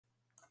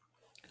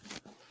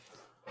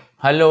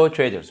Hello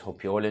traders,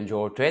 hope you all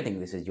enjoy trading.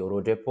 This is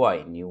your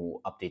JPY,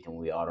 new update, and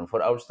we are on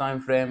 4 hours time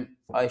frame.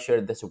 I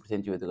shared this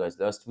opportunity with you guys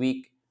last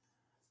week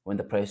when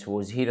the price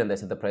was here, and I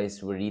said the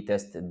price will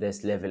retest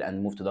this level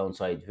and move to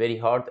downside very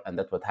hard, and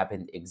that's what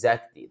happened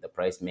exactly. The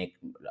price make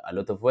a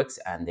lot of wicks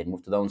and then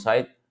move to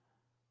downside,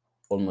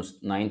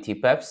 almost 90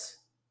 pips,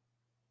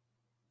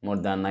 more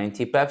than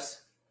 90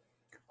 pips.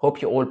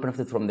 Hope you all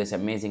benefited from this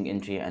amazing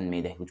entry and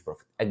made a huge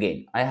profit.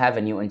 Again, I have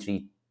a new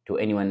entry to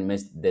anyone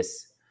missed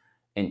this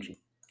entry.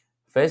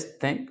 First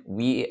thing,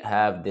 we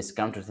have this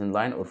counter trend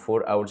line or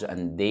 4 hours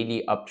and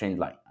daily uptrend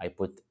line. I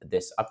put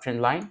this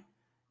uptrend line.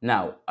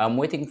 Now I'm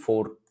waiting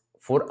for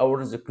 4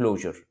 hours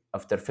closure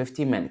after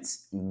 50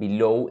 minutes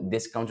below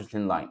this counter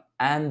trend line.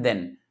 And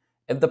then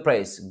if the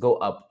price go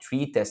up,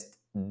 retest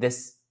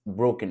this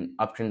broken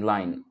uptrend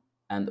line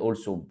and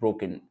also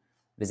broken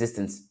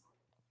resistance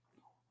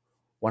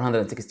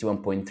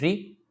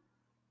 161.3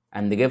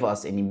 and they give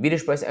us any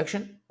bearish price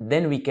action,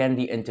 then we can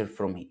re-enter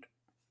from here.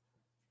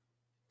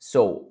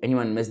 So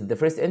anyone missed the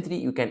first entry,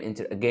 you can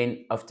enter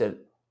again after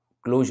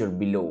closure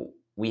below.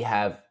 We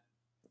have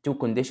two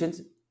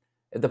conditions.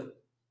 The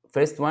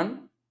first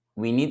one,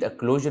 we need a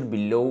closure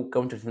below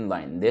counter trend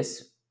line.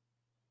 This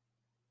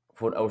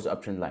 4 hours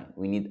uptrend line.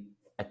 We need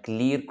a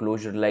clear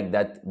closure like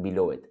that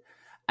below it.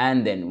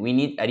 And then we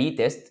need a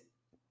retest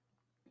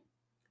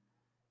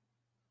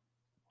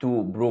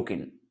to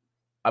broken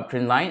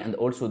uptrend line and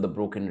also the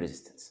broken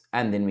resistance.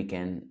 And then we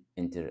can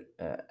enter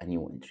a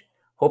new entry.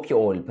 Hope you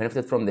all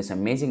benefited from this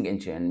amazing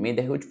entry and made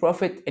a huge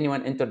profit.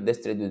 Anyone entered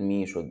this trade with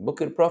me should book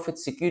your profit,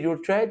 secure your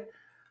trade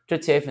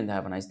safe, and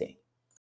have a nice day.